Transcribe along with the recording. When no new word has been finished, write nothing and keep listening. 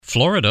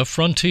Florida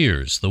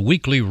Frontiers, the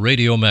weekly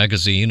radio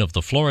magazine of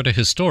the Florida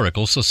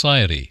Historical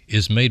Society,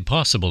 is made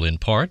possible in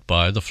part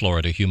by the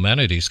Florida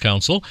Humanities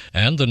Council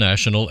and the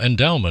National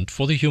Endowment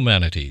for the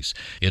Humanities.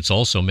 It's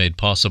also made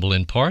possible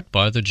in part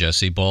by the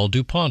Jesse Ball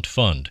DuPont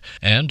Fund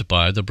and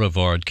by the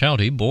Brevard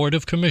County Board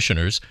of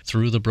Commissioners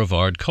through the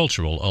Brevard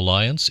Cultural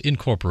Alliance,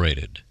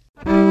 Incorporated.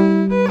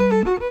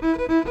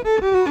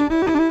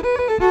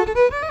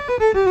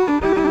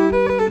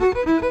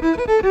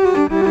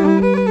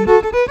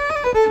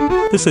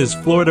 This is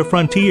Florida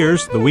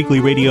Frontiers, the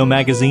weekly radio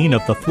magazine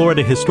of the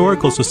Florida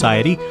Historical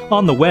Society,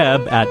 on the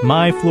web at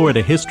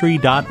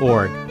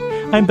myfloridahistory.org.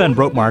 I'm Ben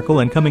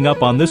Brotemarkle, and coming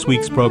up on this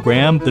week's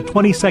program, the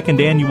 22nd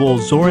annual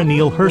Zora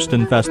Neale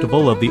Hurston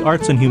Festival of the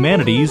Arts and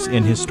Humanities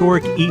in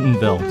historic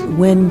Eatonville.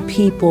 When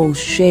people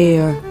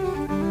share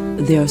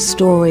their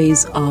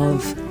stories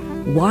of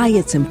why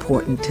it's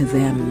important to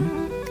them,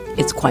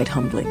 it's quite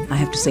humbling. I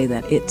have to say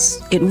that.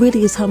 It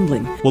really is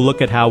humbling. We'll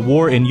look at how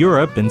war in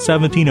Europe in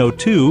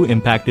 1702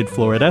 impacted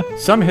Florida.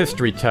 Some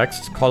history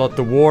texts call it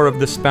the War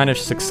of the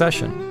Spanish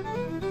Succession,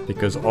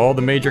 because all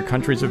the major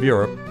countries of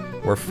Europe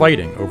were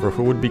fighting over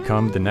who would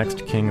become the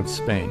next king of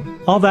Spain.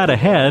 All that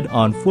ahead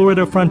on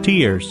Florida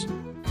Frontiers.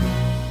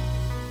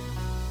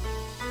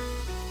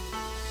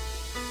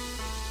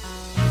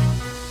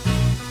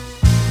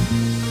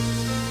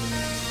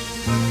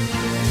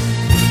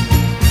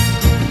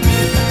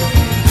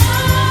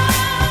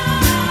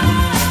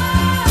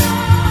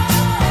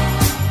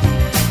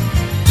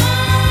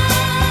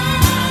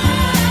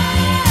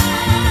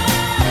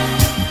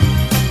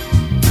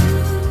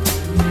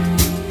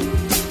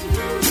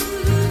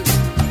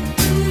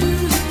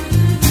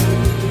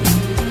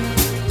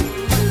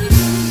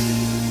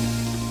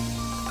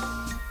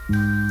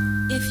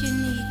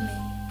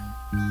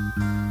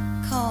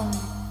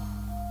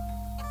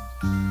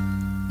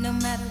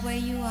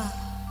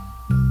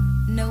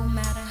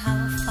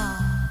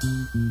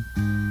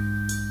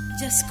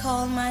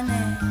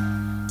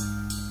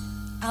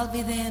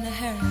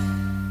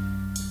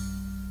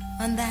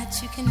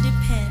 You can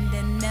depend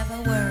and never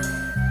worry.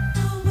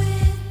 No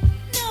wind,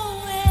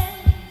 no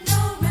wind,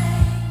 no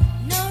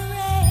rain, no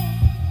rain.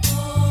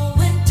 Oh,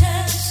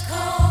 winter's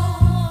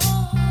cold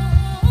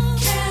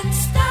can't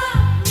stop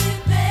me,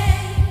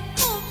 babe.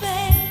 Oh,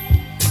 babe,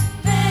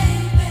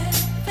 baby,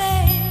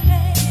 baby,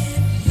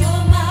 if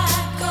you're my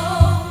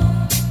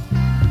gold.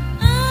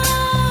 Oh,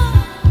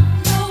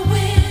 no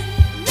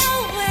wind, no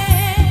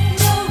wind,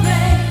 no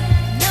rain,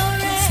 no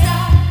rain.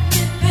 Stop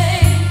me,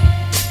 babe,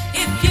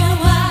 if you're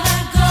my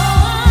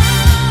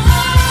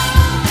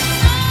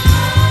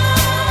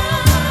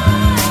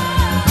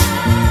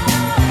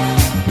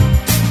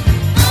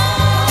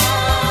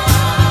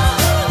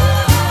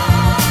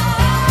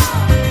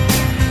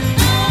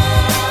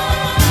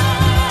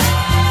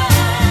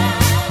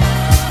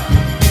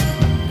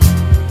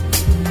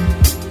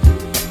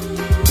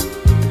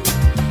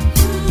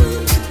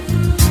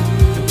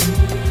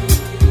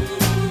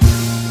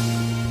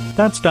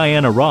That's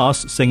Diana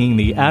Ross singing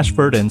the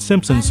Ashford and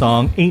Simpson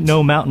song, Ain't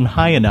No Mountain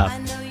High Enough.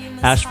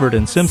 Ashford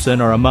and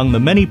Simpson are among the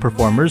many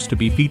performers to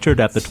be featured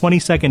at the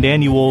 22nd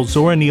annual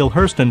Zora Neale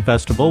Hurston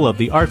Festival of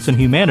the Arts and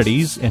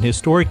Humanities in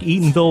historic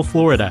Eatonville,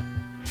 Florida.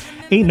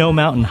 Ain't No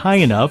Mountain High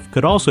Enough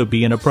could also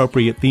be an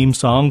appropriate theme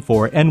song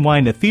for N.Y.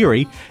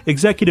 Nathiri,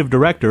 Executive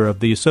Director of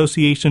the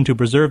Association to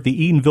Preserve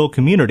the Eatonville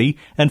Community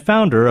and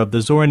founder of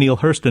the Zora Neale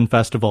Hurston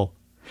Festival.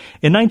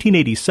 In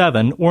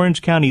 1987,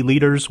 Orange County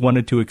leaders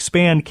wanted to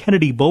expand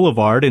Kennedy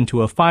Boulevard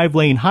into a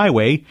 5-lane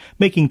highway,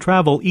 making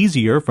travel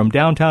easier from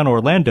downtown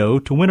Orlando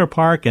to Winter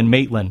Park and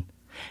Maitland.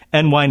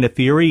 N.Y.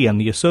 Nathiri and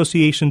the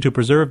Association to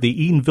Preserve the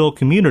Eatonville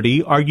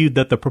Community argued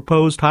that the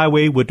proposed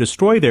highway would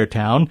destroy their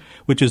town,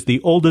 which is the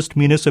oldest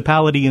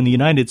municipality in the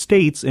United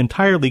States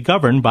entirely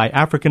governed by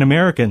African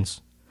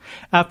Americans.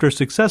 After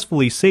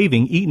successfully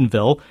saving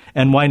Eatonville,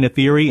 N.Y.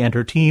 Nathiri and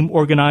her team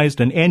organized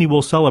an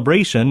annual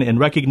celebration in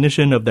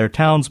recognition of their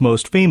town's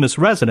most famous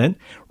resident,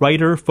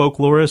 writer,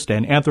 folklorist,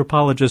 and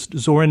anthropologist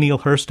Zora Neale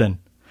Hurston.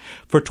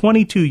 For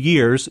 22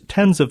 years,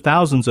 tens of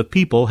thousands of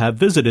people have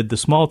visited the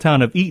small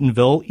town of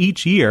Eatonville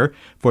each year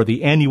for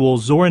the annual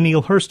Zora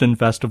Neale Hurston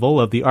Festival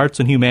of the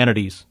Arts and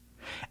Humanities.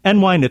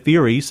 N.Y.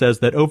 Nathiri says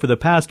that over the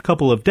past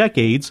couple of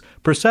decades,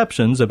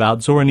 perceptions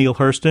about Zora Neale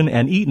Hurston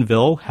and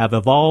Eatonville have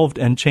evolved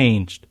and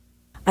changed.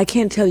 I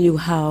can't tell you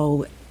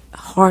how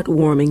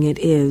heartwarming it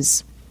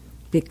is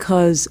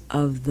because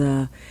of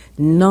the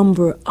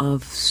number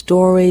of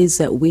stories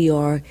that we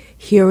are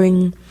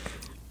hearing.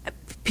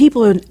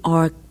 People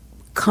are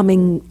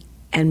coming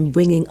and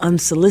bringing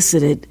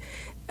unsolicited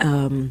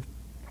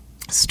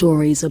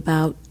stories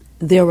about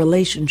their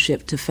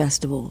relationship to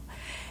festival.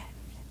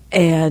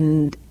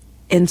 And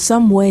in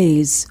some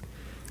ways,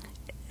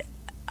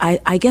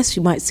 I guess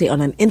you might say on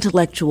an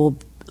intellectual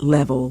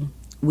level,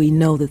 we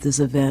know that this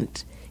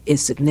event is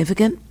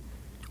significant.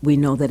 We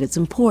know that it's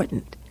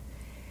important.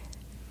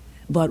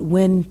 But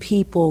when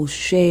people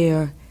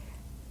share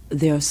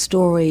their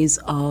stories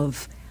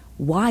of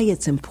why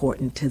it's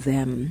important to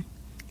them,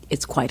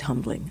 it's quite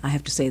humbling. I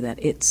have to say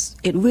that.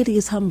 It really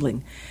is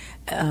humbling.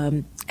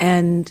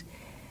 And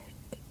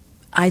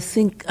I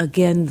think,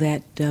 again,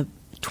 that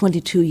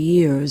 22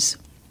 years,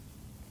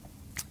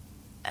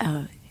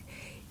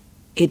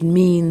 it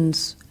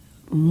means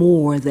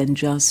more than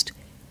just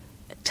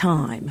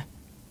time.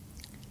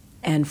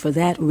 And for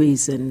that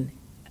reason,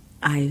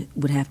 I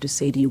would have to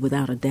say to you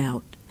without a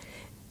doubt,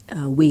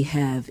 we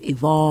have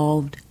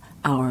evolved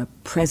our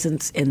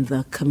presence in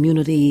the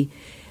community,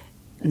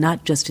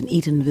 not just in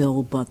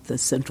Eatonville, but the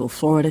Central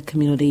Florida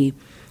community,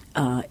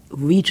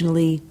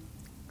 regionally,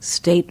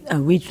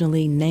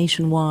 regionally,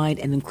 nationwide,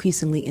 and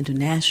increasingly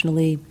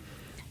internationally.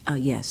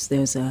 Yes,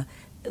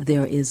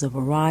 there is a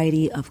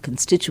variety of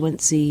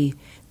constituency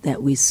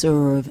that we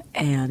serve,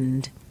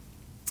 and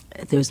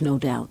there's no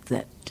doubt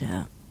that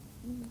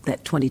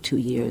that 22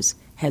 years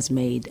has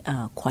made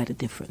quite a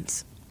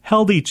difference.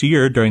 Held each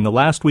year during the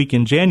last week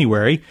in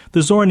January,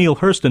 the Zora Neale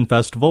Hurston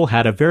Festival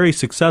had a very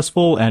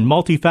successful and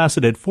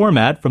multifaceted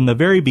format from the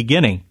very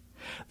beginning.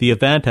 The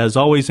event has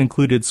always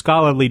included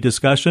scholarly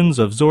discussions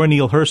of Zora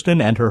Neale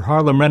Hurston and her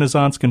Harlem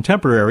Renaissance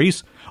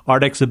contemporaries,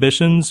 art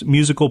exhibitions,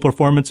 musical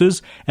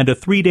performances, and a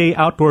 3-day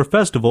outdoor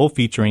festival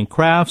featuring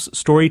crafts,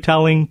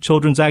 storytelling,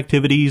 children's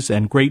activities,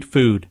 and great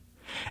food.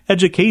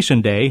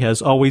 Education Day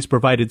has always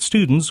provided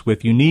students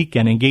with unique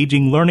and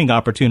engaging learning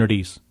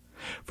opportunities.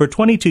 For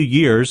 22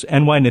 years,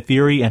 N.Y.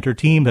 Nathiri and her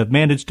team have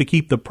managed to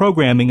keep the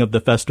programming of the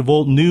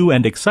festival new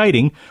and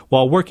exciting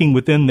while working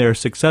within their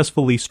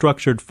successfully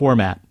structured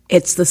format.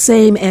 It's the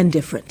same and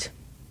different.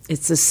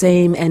 It's the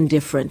same and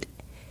different.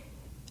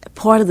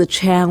 Part of the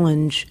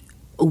challenge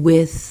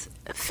with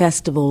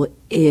festival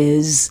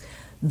is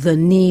the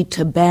need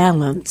to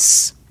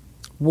balance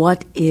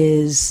what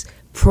is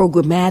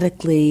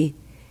programmatically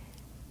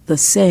the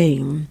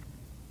same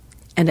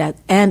and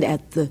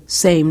at the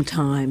same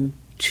time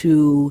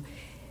to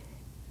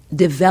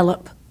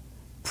develop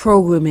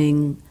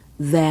programming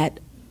that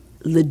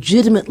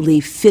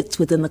legitimately fits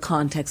within the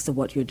context of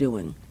what you're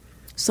doing.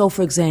 So,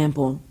 for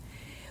example,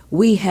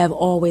 we have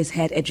always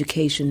had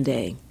Education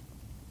Day.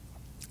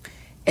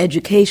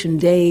 Education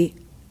Day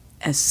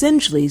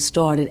essentially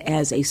started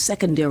as a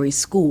secondary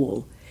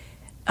school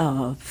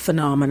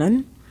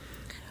phenomenon.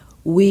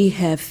 We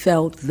have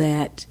felt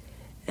that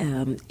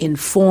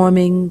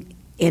informing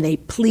in a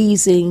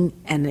pleasing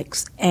and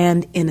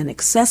in an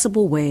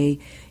accessible way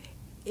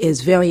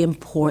is very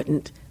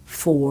important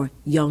for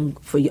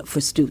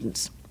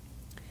students.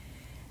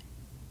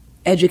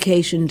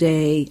 Education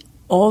Day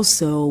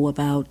also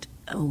about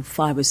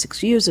 5 or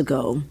 6 years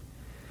ago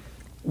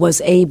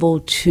was able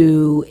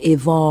to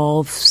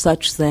evolve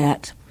such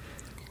that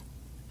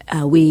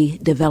we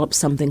developed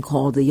something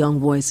called the Young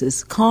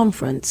Voices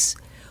Conference,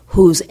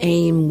 whose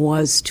aim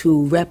was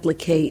to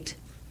replicate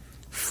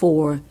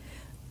for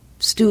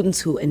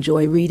students who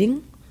enjoy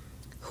reading,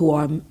 who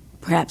are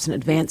perhaps in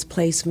advanced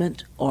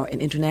placement or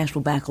in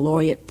international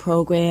baccalaureate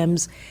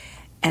programs,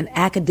 an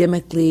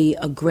academically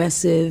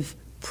aggressive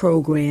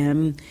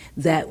program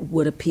that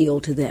would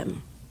appeal to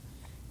them.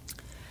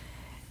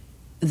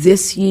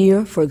 This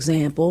year, for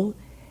example,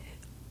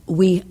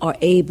 we are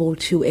able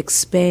to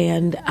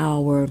expand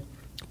our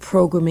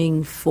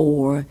programming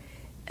for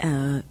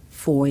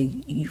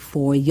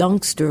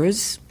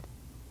youngsters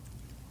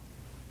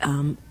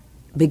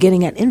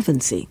beginning at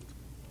infancy.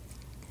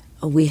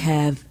 We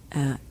have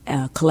a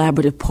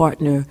collaborative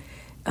partner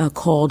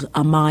called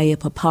Amaya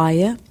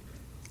Papaya.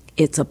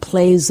 It's a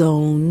play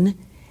zone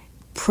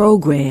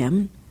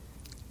program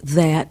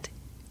that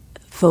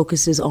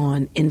focuses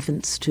on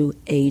infants to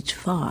age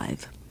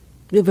 5.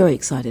 We're very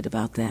excited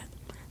about that.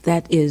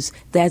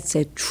 That's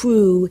a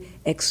true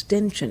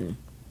extension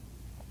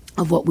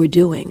of what we're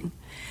doing.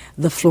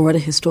 The Florida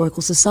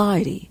Historical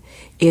Society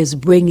is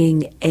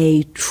bringing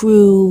a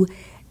true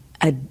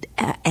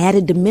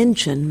added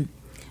dimension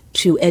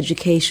to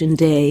Education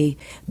Day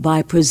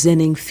by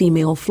presenting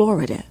female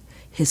Florida,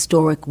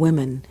 historic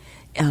women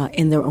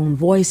in their own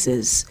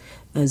voices,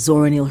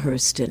 Zora Neale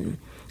Hurston,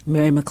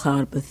 Mary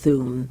McLeod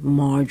Bethune,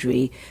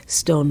 Marjorie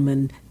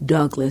Stoneman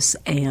Douglas,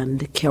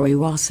 and Kerry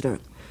Rossiter.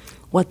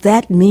 What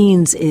that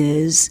means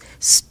is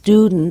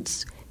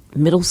students,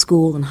 middle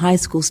school and high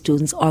school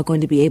students, are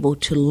going to be able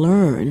to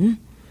learn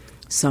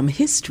some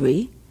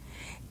history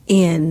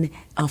in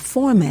a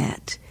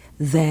format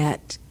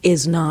that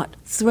is not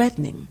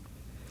threatening.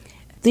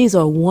 These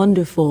are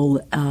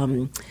wonderful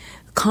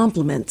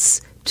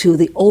complements to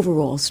the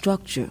overall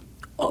structure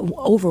of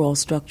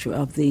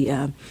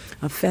the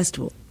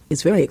festival.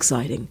 It's very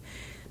exciting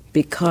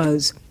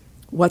because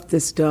what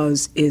this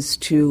does is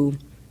to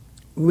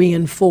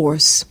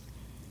reinforce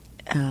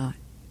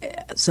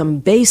some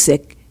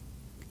basic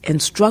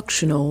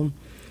instructional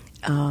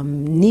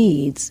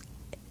needs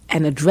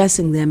and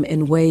addressing them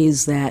in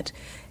ways that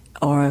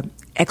are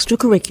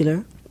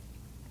extracurricular,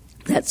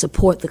 that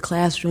support the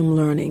classroom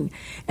learning,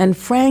 and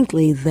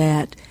frankly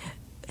that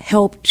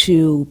help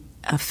to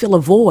fill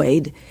a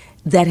void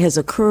that has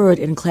occurred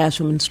in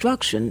classroom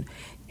instruction,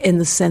 in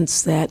the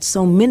sense that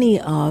so many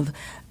of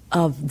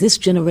this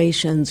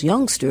generation's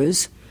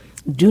youngsters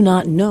do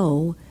not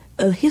know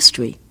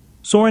history.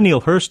 Zora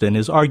Neale Hurston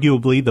is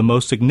arguably the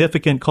most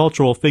significant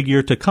cultural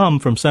figure to come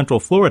from Central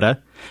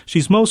Florida.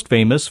 She's most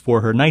famous for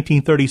her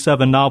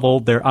 1937 novel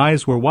Their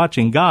Eyes Were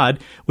Watching God,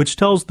 which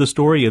tells the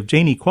story of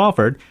Janie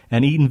Crawford,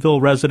 an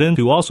Eatonville resident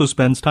who also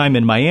spends time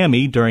in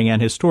Miami during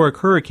an historic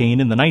hurricane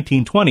in the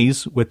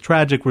 1920s with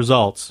tragic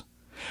results.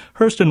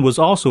 Hurston was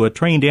also a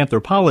trained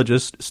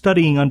anthropologist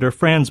studying under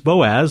Franz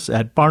Boas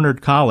at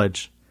Barnard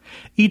College.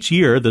 Each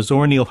year, the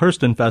Zora Neale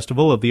Hurston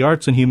Festival of the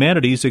Arts and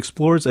Humanities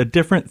explores a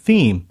different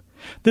theme.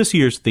 This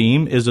year's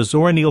theme is a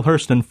Zora Neale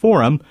Hurston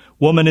Forum,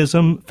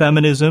 Womanism,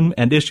 Feminism,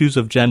 and Issues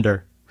of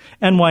Gender.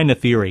 NY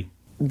Nathiri.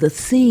 The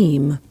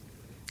theme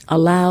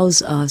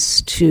allows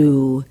us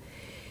to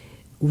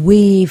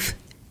weave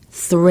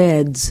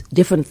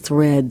different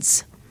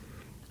threads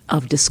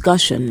of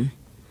discussion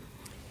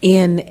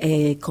in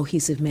a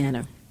cohesive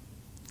manner.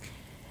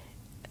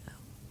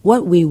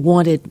 What we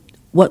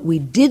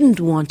didn't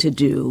want to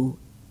do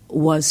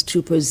was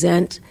to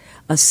present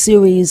a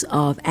series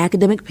of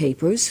academic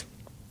papers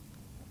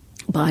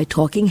by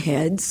talking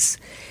heads,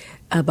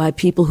 by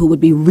people who would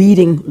be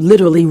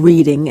literally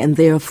reading, and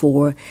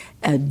therefore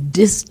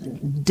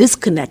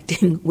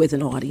disconnecting with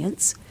an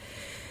audience.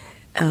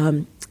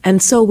 And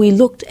so we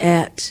looked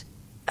at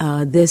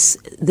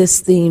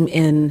this theme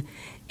in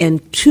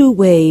two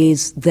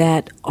ways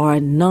that are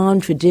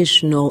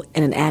non-traditional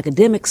in an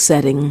academic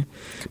setting,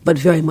 but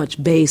very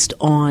much based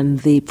on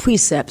the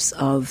precepts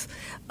of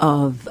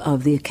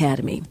the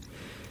Academy.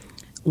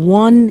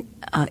 One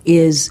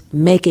is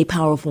Make a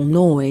Powerful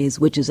Noise,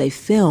 which is a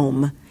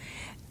film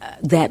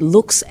that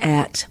looks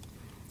at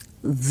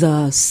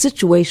the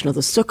situation or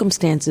the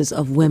circumstances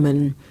of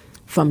women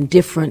from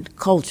different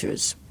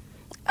cultures.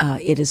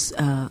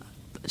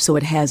 So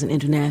it has an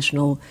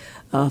international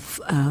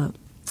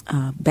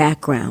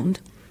background.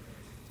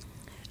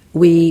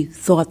 We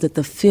thought that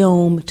to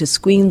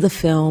screen the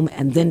film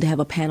and then to have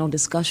a panel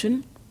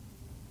discussion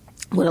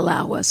would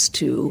allow us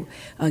to,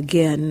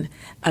 again,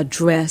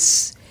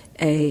 address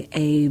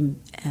an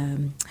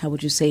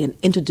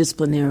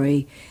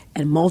interdisciplinary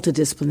and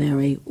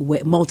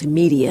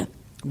multimedia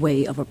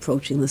way of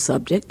approaching the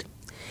subject.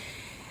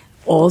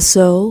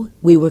 Also,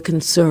 we were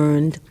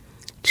concerned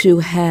to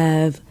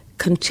have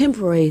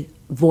contemporary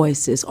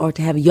voices, or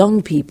to have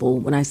young people,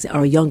 when I say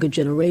our younger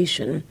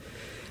generation,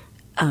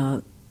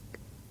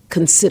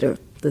 consider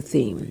the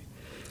theme.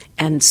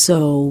 And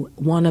so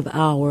one of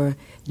our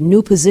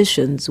new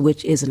positions,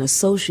 which is an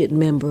associate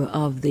member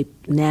of the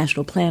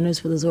national planners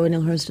for the Zora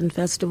Neale Hurston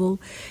Festival,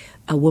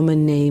 a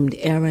woman named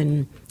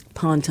Erin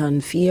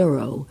Ponton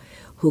Fierro,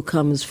 who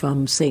comes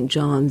from St.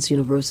 John's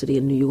University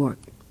in New York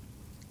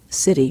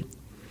City,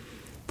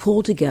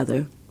 pulled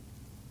together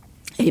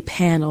a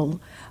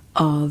panel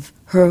of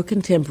her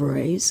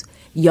contemporaries,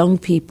 young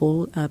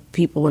people,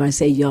 when I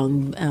say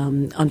young,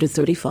 under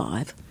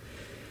 35,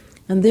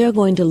 and they're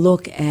going to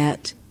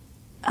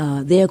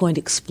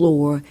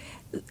explore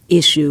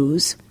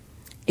issues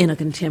in a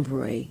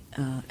contemporary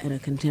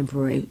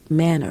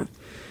manner,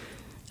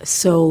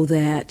 so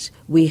that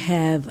we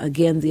have,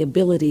 again, the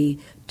ability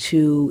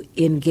to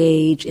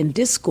engage in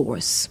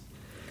discourse,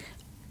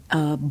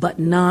 but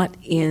not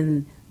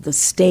in the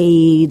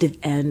staid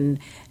and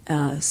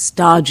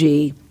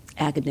stodgy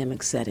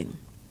academic setting.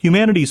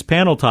 Humanities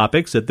panel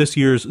topics at this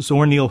year's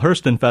Zora Neale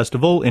Hurston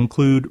Festival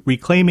include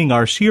Reclaiming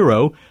Our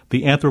Shiro,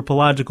 the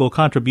anthropological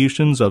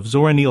contributions of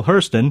Zora Neale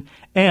Hurston,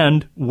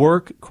 and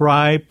Work,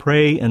 Cry,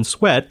 Pray, and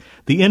Sweat,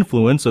 the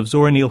influence of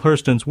Zora Neale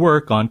Hurston's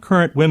work on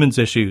current women's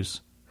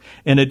issues.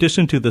 In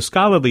addition to the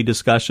scholarly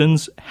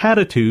discussions,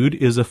 Hatitude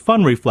is a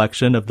fun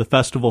reflection of the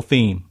festival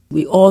theme.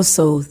 We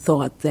also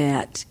thought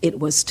that it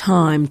was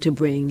time to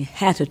bring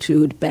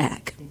Hatitude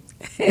back.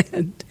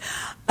 And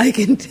I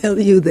can tell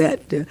you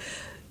that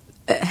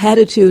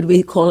Hatitude,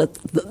 we call it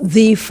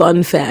the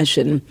fun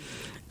fashion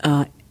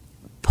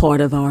part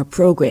of our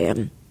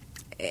program.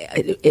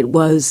 It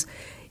was,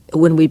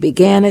 when we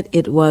began it,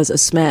 it was a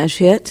smash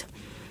hit.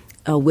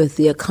 With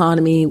the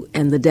economy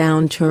and the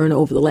downturn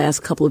over the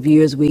last couple of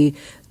years, we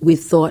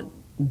thought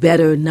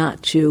better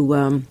not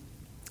to.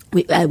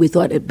 We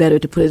thought it better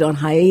to put it on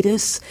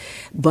hiatus.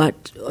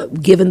 But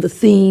given the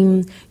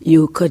theme,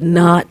 you could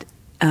not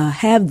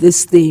have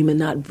this theme and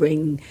not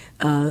bring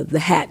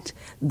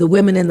the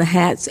women in the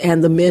hats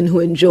and the men who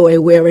enjoy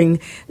wearing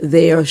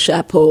their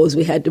chapeaus.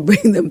 We had to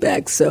bring them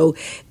back. So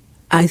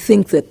I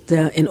think that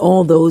in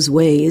all those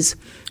ways,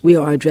 we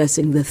are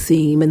addressing the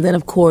theme. And then,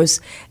 of course,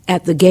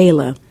 at the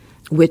gala,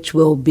 which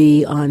will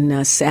be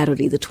on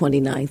Saturday, the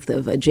 29th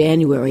of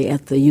January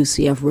at the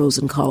UCF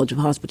Rosen College of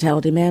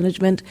Hospitality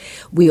Management,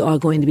 we are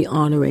going to be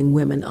honoring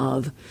women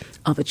of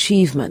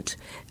achievement.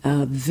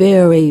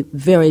 Very,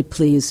 very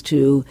pleased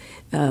to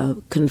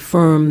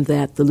confirm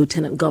that the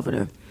Lieutenant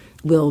Governor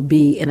will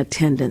be in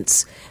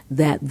attendance,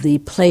 that the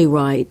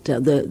playwright,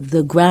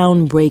 the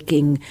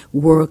groundbreaking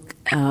work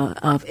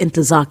of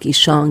Ntozake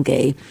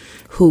Shange,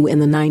 who in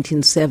the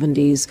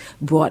 1970s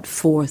brought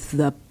forth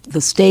the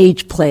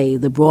stage play,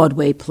 the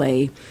Broadway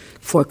play,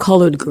 for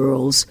colored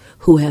girls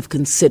who have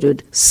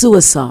considered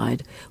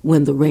suicide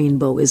when the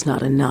rainbow is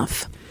not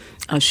enough.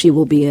 she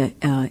will be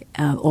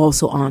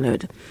also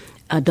honored.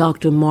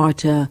 Dr.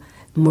 Marta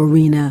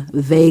Morena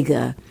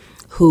Vega,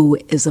 who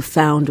is a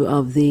founder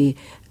of the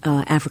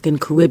African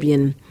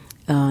Caribbean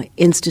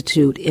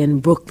Institute in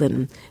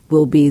Brooklyn,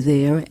 will be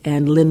there,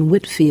 and Lynn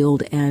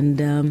Whitfield and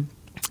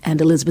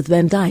Elizabeth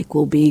Van Dyke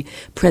will be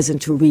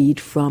present to read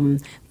from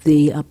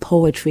the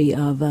poetry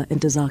of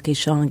Ntozake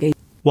Shange.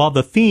 While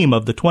the theme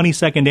of the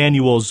 22nd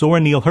annual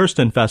Zora Neale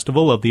Hurston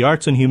Festival of the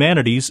Arts and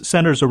Humanities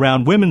centers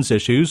around women's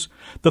issues,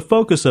 the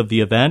focus of the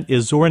event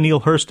is Zora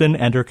Neale Hurston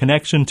and her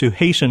connection to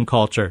Haitian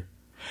culture.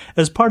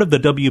 As part of the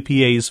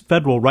WPA's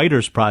Federal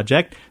Writers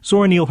Project,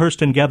 Zora Neale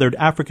Hurston gathered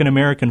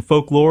African-American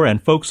folklore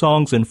and folk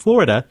songs in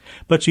Florida,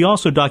 but she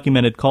also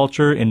documented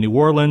culture in New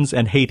Orleans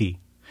and Haiti.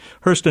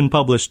 Hurston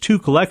published 2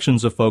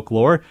 collections of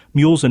folklore,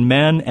 Mules and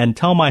Men and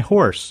Tell My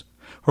Horse.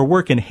 Her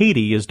work in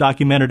Haiti is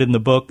documented in the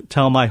book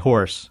Tell My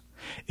Horse.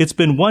 It's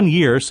been 1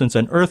 year since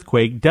an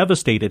earthquake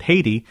devastated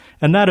Haiti,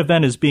 and that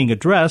event is being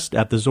addressed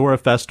at the Zora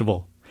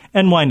Festival.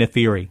 NY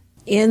Nathiri.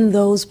 In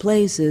those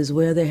places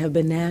where there have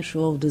been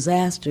natural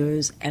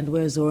disasters and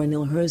where Zora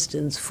Neale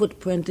Hurston's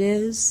footprint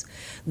is,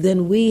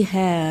 then we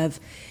have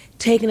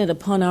taken it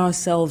upon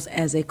ourselves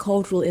as a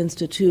cultural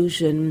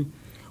institution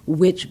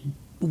which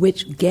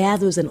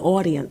gathers an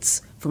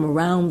audience from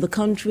around the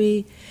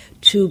country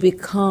to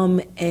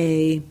become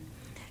a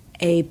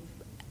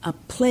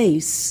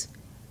place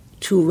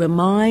to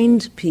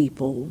remind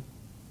people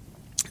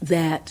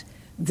that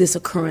this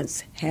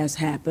occurrence has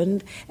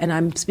happened, and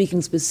I'm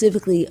speaking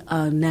specifically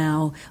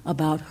now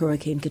about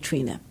Hurricane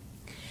Katrina.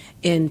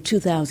 In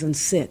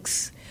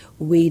 2006,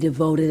 we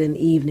devoted an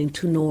evening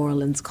to New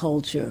Orleans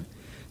culture.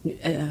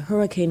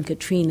 Hurricane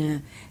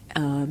Katrina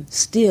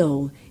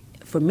still,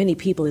 for many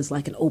people, is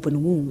like an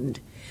open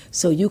wound.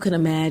 So you can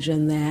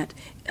imagine that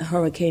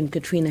Hurricane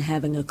Katrina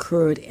having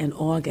occurred in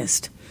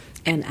August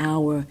and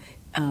our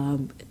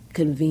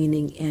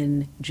convening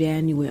in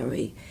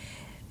January,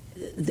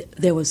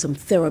 there was some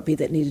therapy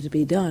that needed to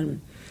be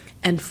done.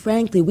 And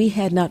frankly, we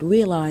had not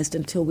realized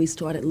until we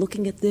started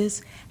looking at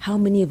this how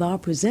many of our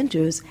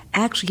presenters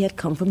actually had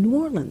come from New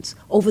Orleans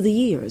over the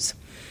years.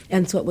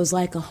 And so it was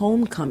like a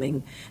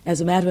homecoming.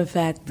 As a matter of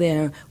fact,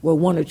 there were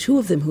 1 or 2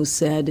 of them who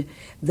said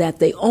that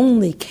they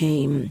only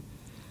came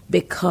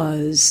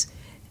because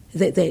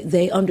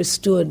they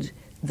understood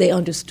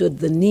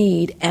the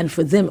need, and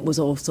for them it was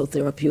also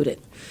therapeutic.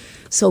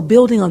 So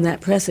building on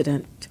that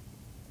precedent,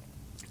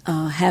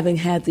 having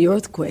had the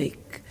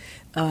earthquake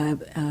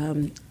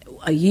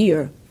a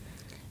year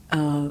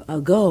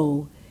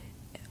ago,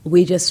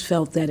 we just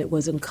felt that it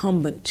was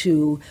incumbent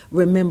to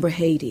remember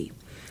Haiti.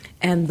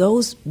 And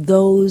those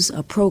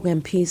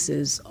program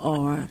pieces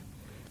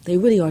they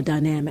really are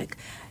dynamic.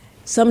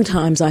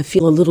 Sometimes I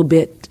feel a little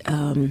bit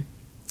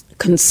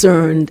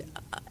concerned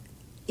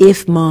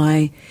if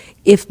my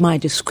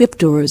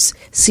descriptors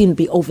seem to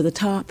be over the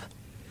top,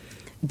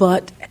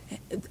 but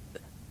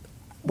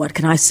what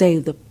can I say?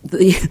 The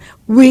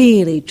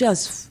really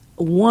just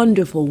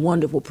wonderful,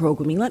 wonderful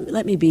programming.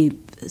 Let me be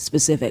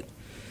specific.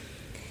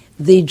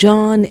 The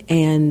John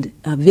and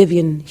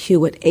Vivian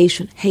Hewitt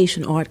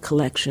Haitian Art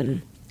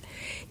Collection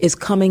is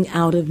coming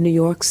out of New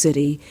York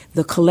City.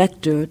 The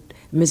collector,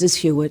 Mrs.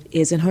 Hewitt,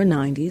 is in her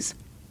 90s.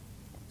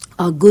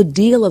 A good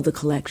deal of the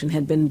collection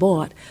had been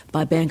bought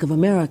by Bank of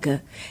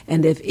America,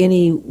 and if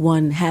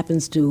anyone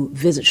happens to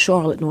visit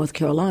Charlotte, North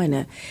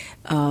Carolina,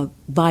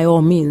 by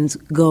all means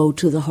go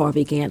to the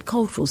Harvey Gantt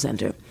Cultural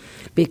Center,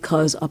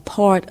 because a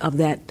part of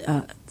that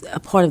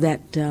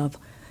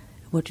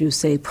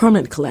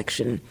permanent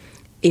collection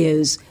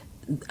is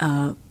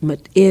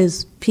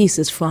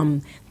pieces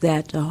from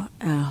that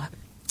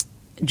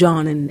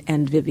John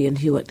and Vivian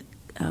Hewitt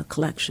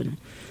collection.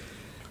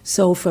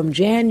 So from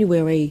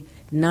January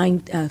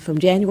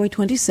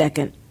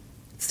 22nd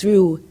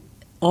through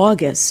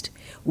August,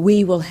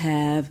 we will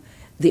have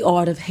The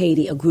Art of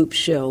Haiti, a group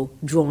show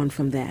drawn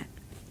from that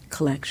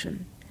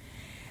collection.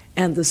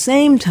 And at the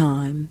same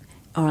time,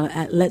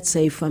 let's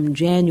say from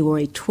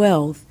January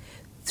 12th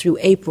through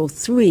April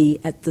 3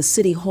 at the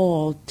City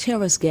Hall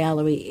Terrace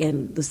Gallery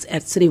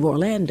at City of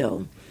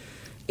Orlando,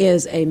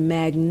 is a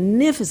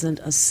magnificent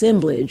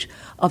assemblage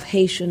of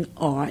Haitian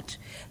art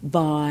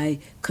by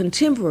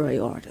contemporary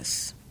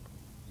artists.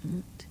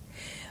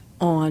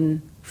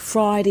 On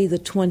Friday the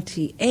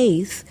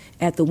 28th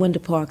at the Winter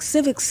Park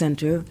Civic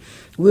Center,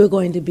 we're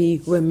going to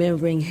be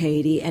remembering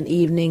Haiti, an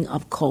evening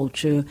of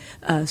culture,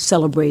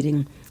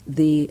 celebrating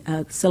the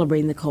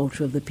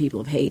culture of the people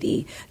of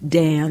Haiti,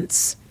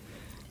 dance,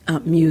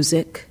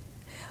 music,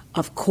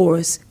 of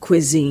course,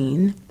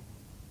 cuisine.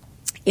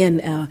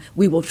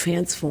 We will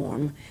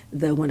transform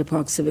the Winter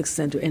Park Civic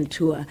Center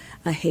into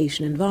a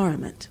Haitian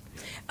environment.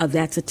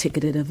 That's a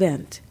ticketed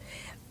event.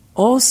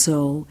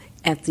 Also,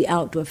 at the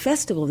Outdoor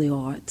Festival of the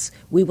Arts,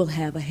 we will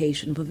have a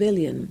Haitian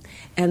pavilion.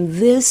 And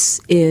this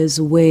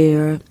is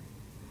where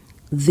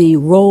the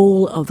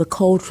role of the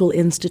cultural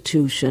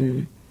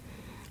institution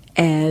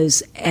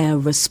as a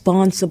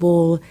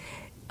responsible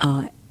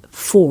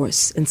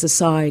force in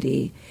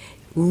society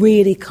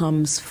really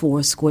comes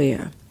four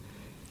square.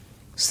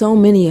 So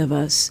many of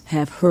us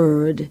have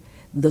heard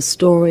the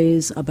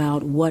stories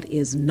about what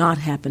is not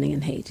happening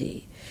in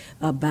Haiti,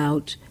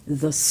 about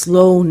the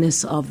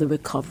slowness of the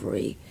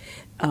recovery.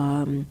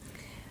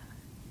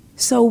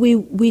 So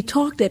we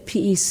talked at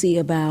PEC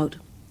about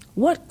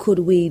what could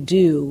we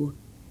do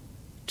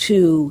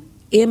to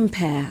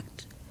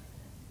impact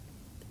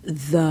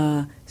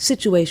the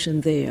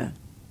situation there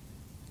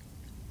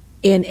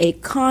in a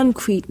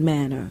concrete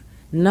manner,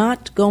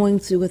 not going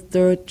through a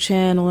third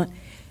channel.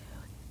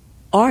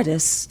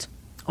 Artists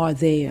are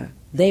there.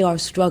 They are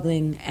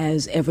struggling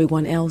as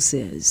everyone else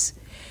is.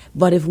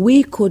 But if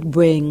we could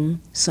bring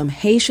some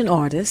Haitian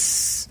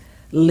artists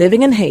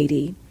living in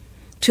Haiti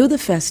to the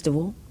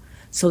festival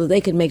so that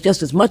they could make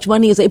just as much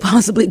money as they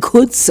possibly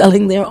could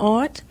selling their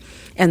art,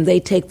 and they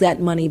take that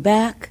money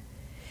back,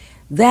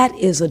 that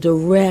is a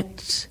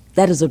direct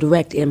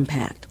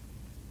impact.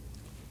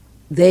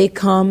 They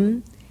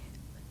come,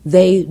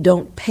 they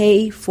don't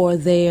pay for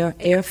their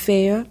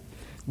airfare,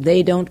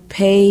 they don't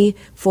pay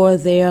for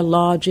their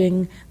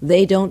lodging,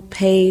 they don't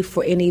pay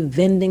for any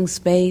vending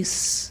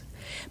space,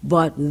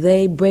 but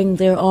they bring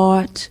their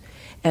art,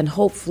 and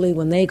hopefully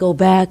when they go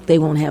back, they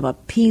won't have a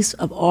piece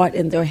of art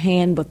in their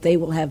hand, but they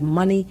will have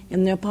money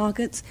in their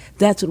pockets.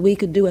 That's what we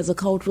could do as a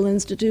cultural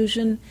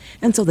institution,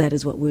 and so that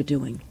is what we're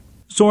doing.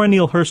 Zora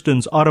Neale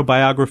Hurston's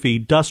autobiography,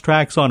 Dust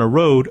Tracks on a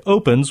Road,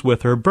 opens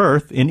with her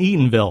birth in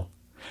Eatonville.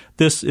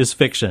 This is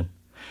fiction.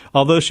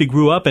 Although she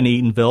grew up in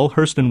Eatonville,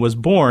 Hurston was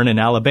born in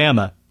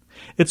Alabama.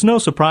 It's no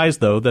surprise,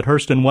 though, that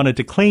Hurston wanted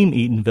to claim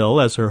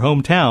Eatonville as her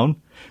hometown.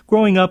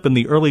 Growing up in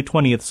the early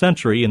 20th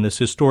century in this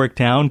historic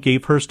town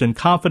gave Hurston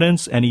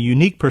confidence and a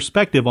unique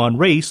perspective on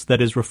race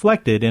that is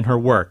reflected in her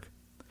work.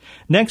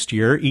 Next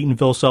year,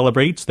 Eatonville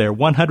celebrates their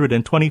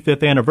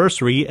 125th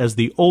anniversary as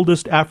the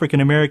oldest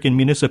African-American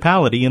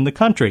municipality in the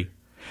country.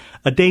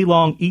 A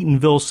day-long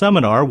Eatonville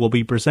seminar will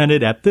be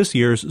presented at this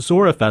year's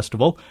Zora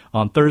Festival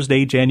on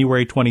Thursday,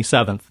 January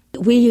 27th.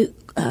 We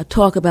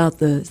talk about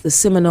the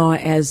seminar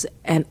as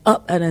an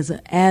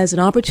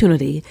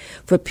opportunity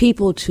for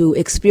people to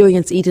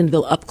experience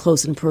Eatonville up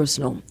close and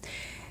personal.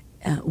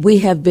 We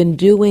have been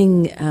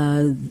doing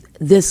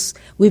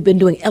we've been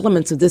doing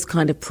elements of this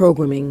kind of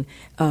programming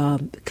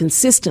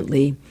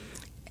consistently,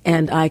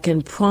 and I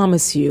can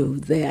promise you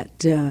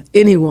that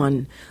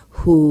anyone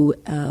who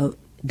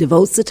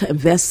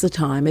invests the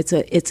time, it's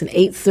an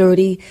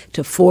 8:30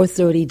 to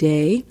 4:30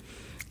 day,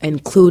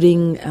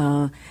 including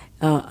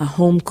a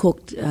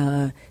home-cooked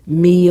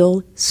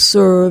meal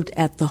served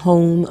at the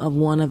home of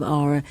one of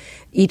our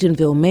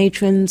Eatonville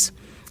matrons.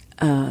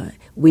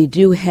 We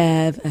do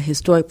have a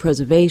historic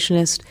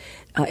preservationist,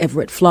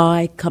 Everett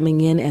Fly,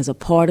 coming in as a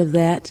part of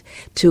that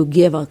to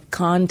give a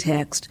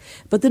context.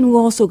 But then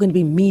we're also going to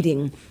be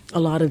meeting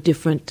a lot of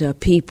different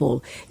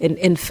people.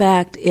 In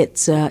fact,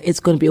 it's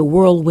going to be a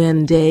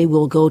whirlwind day.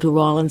 We'll go to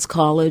Rollins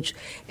College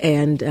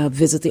and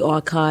visit the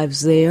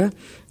archives there,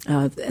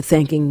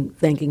 thanking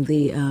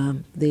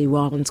the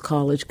Rollins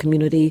College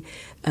community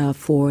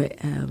for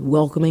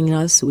welcoming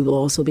us. We will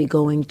also be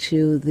going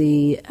to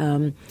the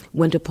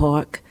Winter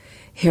Park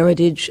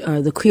Heritage,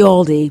 the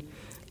Crialdi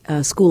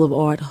School of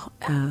Art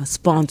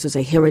sponsors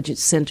a Heritage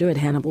Center at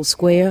Hannibal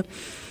Square.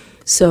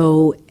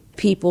 So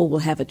people will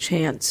have a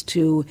chance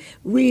to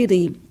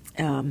really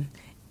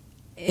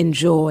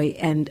enjoy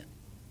and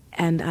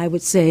I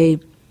would say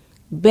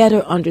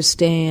better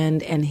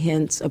understand and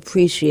hence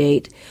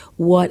appreciate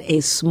what a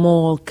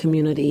small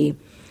community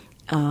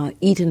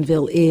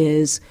Eatonville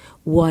is,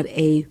 what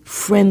a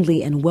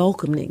friendly and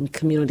welcoming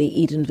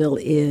community Eatonville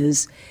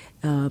is,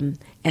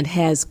 and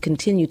has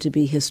continued to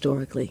be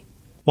historically.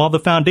 While the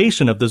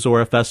foundation of the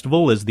Zora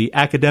Festival is the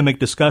academic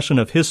discussion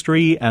of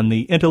history and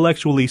the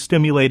intellectually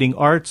stimulating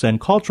arts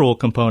and cultural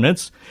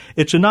components,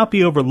 it should not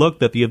be overlooked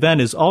that the event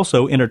is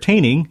also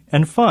entertaining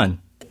and fun.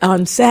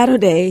 On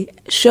Saturday,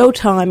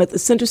 showtime at the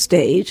center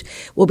stage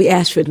will be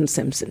Ashford and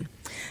Simpson.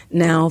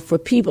 Now, for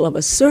people of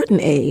a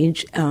certain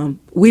age,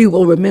 we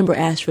will remember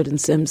Ashford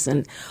and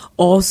Simpson.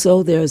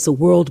 Also, there's the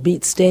World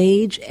Beat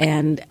stage,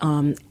 and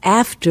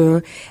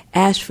after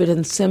Ashford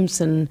and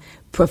Simpson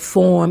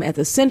perform at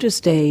the center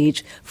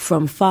stage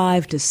from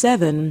 5 to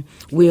 7,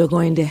 we are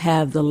going to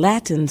have the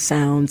Latin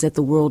sounds at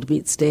the World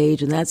Beat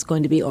stage, and that's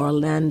going to be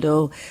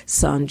Orlando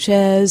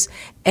Sanchez,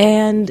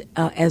 and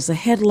as a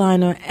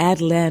headliner,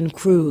 Adlan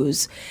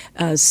Cruz.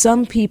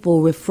 Some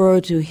people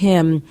refer to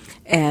him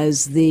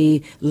as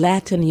the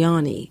Latin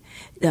Yanni.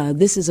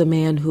 This is a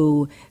man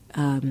who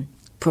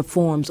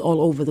performs all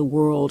over the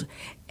world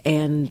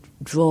and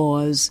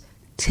draws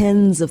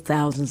tens of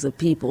thousands of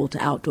people to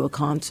outdoor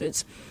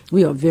concerts.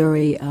 We are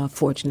very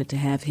fortunate to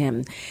have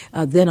him.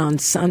 Then on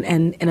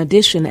and in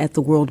addition, at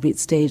the World Beat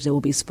stage, there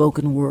will be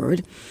spoken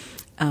word.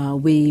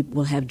 We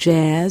will have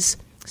jazz,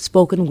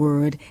 spoken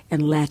word,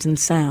 and Latin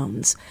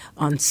sounds.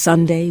 On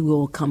Sunday, we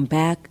will come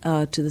back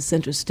to the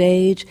center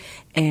stage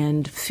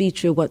and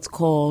feature what's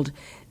called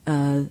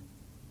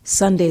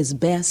Sunday's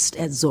Best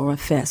at Zora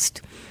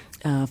Fest.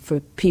 for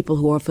people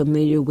who are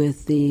familiar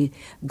with the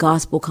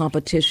gospel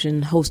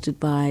competition hosted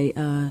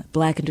by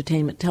Black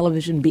Entertainment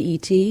Television,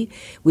 BET,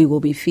 we will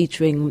be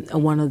featuring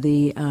one of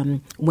the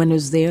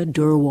winners there,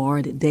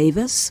 Durward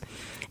Davis.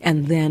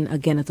 And then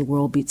again at the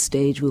World Beat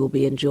stage, we will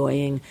be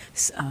enjoying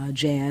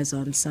jazz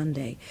on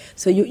Sunday.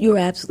 So you're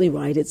absolutely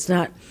right. It's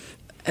not.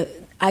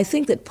 I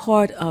think that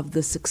part of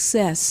the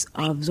success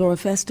of Zora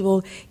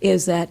Festival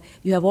is that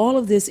you have all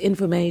of this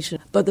information,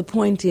 but the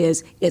point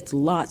is it's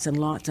lots and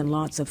lots and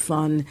lots of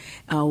fun.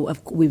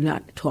 We've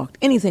not talked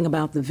anything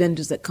about the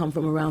vendors that come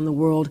from around the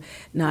world,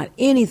 not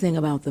anything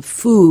about the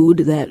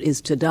food that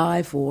is to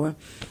die for,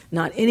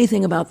 not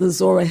anything about the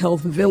Zora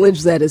Health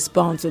Village that is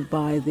sponsored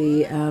by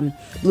the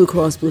Blue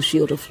Cross Blue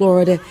Shield of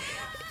Florida.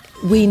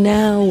 We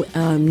now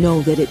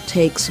know that it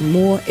takes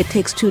more. It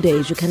takes 2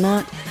 days. You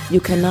cannot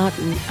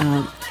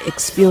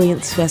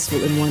experience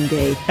festival in one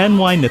day.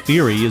 N.Y.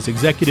 Nathiri is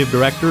Executive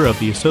Director of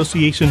the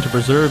Association to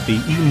Preserve the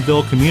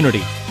Eatonville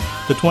Community.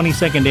 The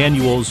 22nd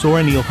annual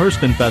Zora Neale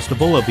Hurston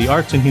Festival of the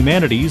Arts and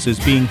Humanities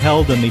is being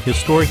held in the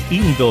historic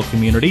Eatonville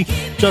community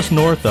just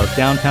north of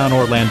downtown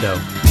Orlando.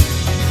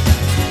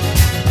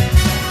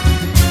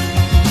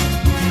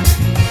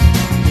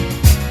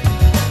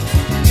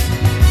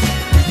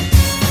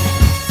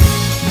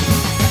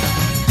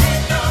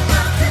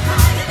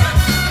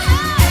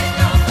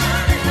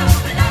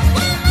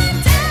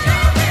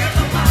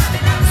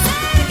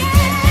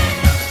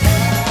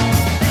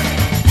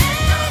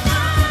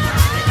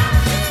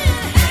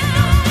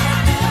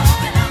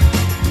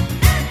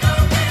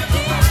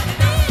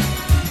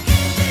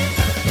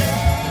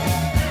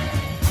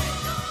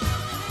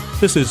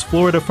 This is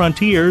Florida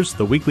Frontiers,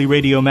 the weekly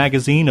radio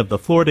magazine of the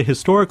Florida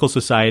Historical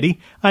Society.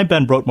 I'm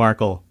Ben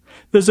Brotmarkle.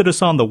 Visit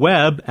us on the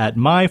web at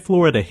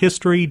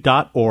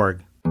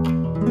myfloridahistory.org.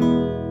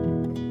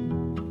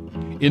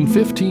 In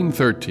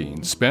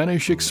 1513,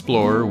 Spanish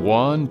explorer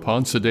Juan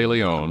Ponce de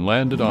Leon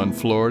landed on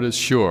Florida's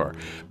shore,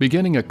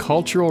 beginning a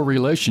cultural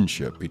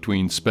relationship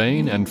between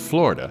Spain and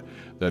Florida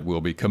that will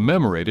be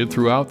commemorated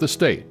throughout the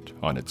state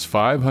on its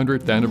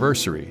 500th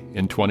anniversary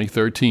in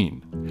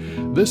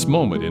 2013. This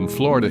moment in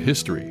Florida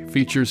history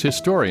features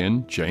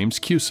historian James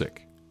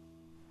Cusick.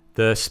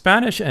 The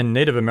Spanish and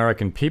Native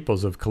American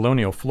peoples of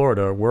colonial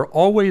Florida were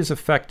always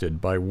affected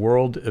by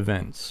world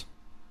events.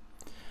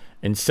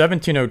 In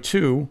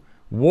 1702,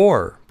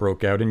 war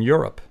broke out in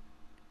Europe.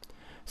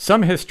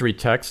 Some history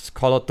texts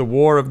call it the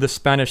War of the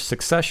Spanish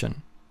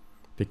Succession,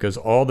 because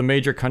all the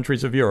major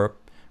countries of Europe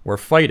were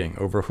fighting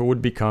over who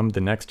would become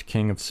the next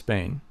king of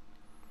Spain.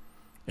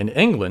 In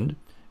England,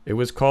 it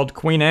was called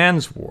Queen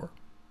Anne's War.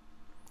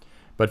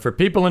 But for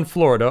people in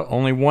Florida,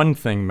 only one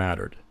thing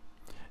mattered.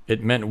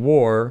 It meant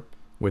war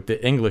with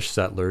the English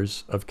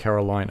settlers of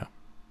Carolina.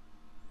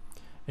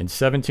 In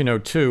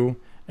 1702,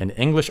 an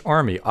English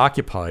army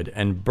occupied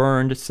and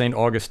burned St.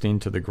 Augustine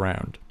to the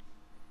ground.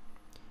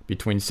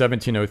 Between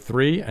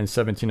 1703 and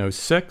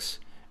 1706,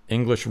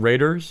 English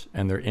raiders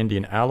and their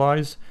Indian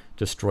allies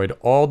destroyed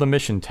all the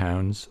mission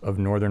towns of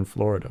northern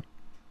Florida.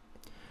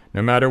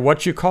 No matter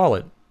what you call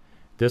it,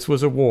 this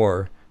was a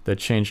war that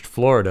changed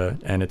Florida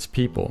and its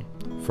people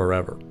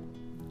forever.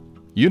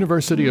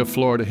 University of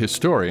Florida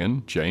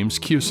historian James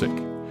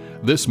Cusick.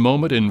 This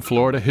moment in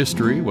Florida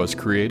history was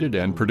created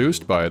and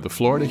produced by the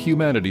Florida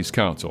Humanities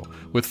Council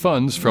with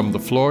funds from the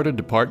Florida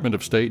Department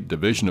of State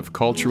Division of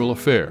Cultural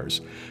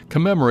Affairs,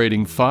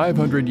 commemorating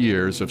 500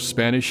 years of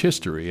Spanish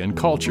history and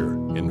culture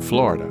in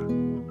Florida.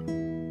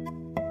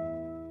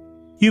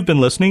 You've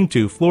been listening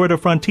to Florida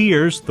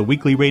Frontiers, the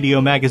weekly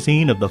radio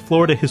magazine of the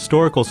Florida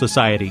Historical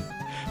Society.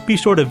 Be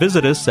sure to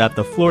visit us at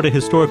the Florida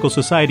Historical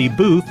Society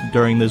booth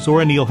during the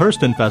Zora Neale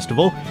Hurston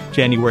Festival,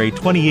 January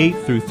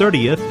 28th through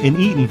 30th in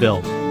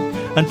Eatonville.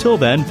 Until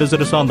then,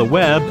 visit us on the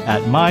web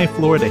at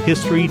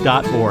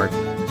myfloridahistory.org.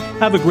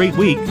 Have a great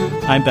week.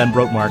 I'm Ben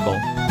Brotmarkle.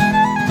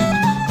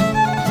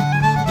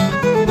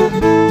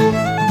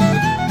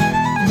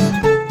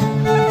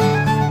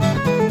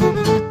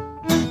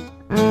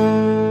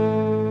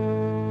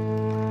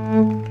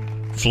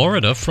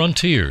 Florida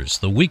Frontiers,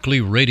 the weekly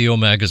radio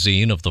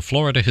magazine of the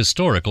Florida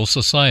Historical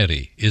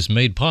Society, is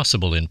made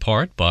possible in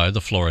part by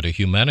the Florida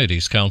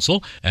Humanities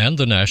Council and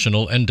the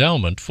National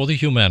Endowment for the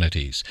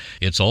Humanities.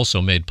 It's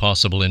also made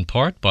possible in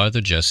part by the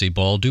Jesse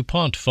Ball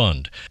DuPont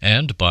Fund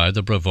and by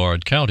the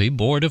Brevard County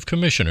Board of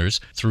Commissioners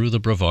through the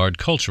Brevard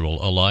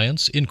Cultural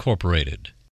Alliance, Incorporated.